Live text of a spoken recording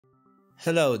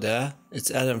Hello there,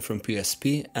 it's Adam from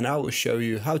PSP and I will show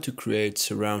you how to create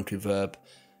surround reverb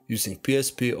using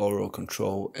PSP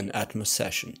auralControl in Atmos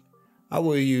session. I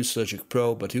will use Logic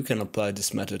Pro, but you can apply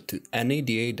this method to any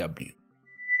DAW.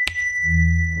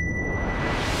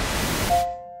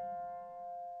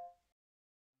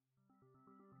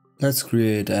 Let's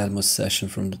create an Atmos session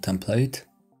from the template.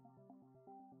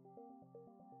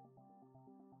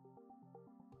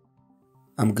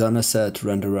 I'm gonna set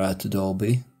renderer to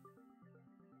Dolby.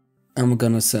 I'm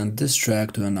gonna send this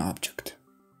track to an object.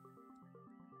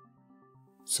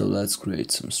 So let's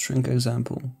create some string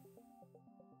example.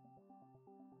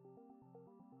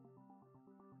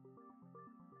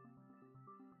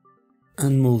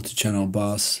 And multi-channel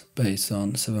bus based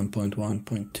on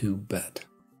 7.1.2 bed.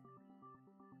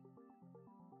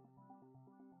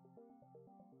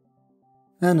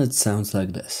 And it sounds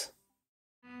like this.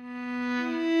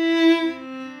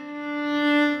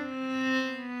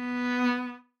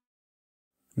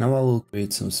 Now I will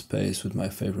create some space with my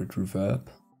favorite reverb.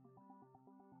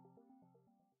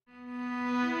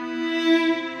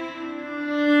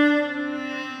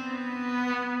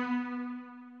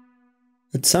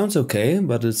 It sounds okay,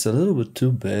 but it's a little bit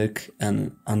too big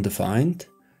and undefined.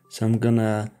 So I'm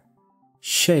gonna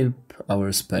shape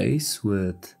our space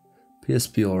with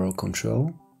PSP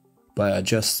auralControl by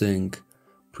adjusting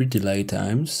pre-delay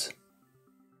times,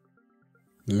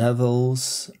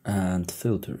 levels and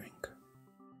filtering.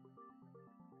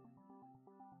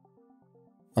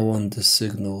 I want the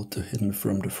signal to hit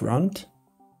from the front,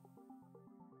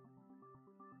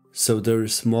 so there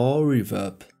is more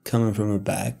reverb coming from the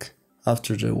back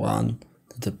after the one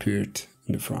that appeared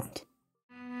in the front.